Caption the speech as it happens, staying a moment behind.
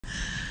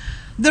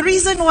The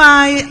reason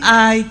why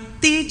I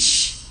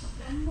teach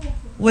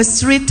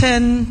was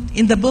written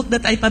in the book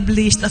that I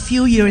published a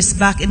few years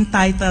back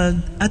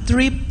entitled A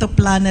Trip to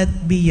Planet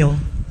Biyo.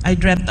 I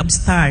dreamt of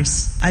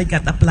stars. I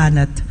got a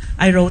planet.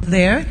 I wrote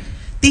there,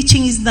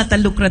 teaching is not a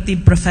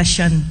lucrative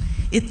profession.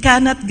 It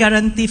cannot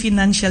guarantee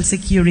financial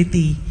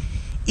security.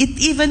 It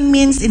even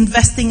means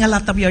investing a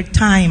lot of your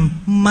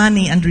time,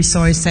 money, and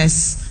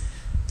resources.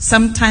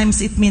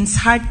 Sometimes it means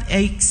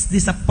heartaches,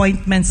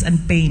 disappointments,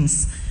 and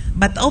pains.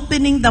 But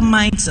opening the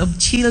minds of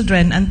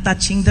children and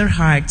touching their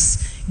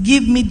hearts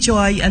give me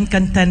joy and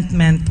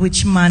contentment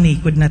which money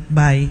could not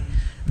buy.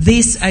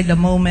 These are the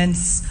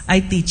moments I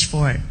teach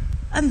for.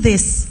 And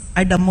these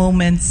are the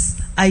moments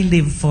I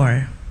live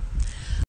for.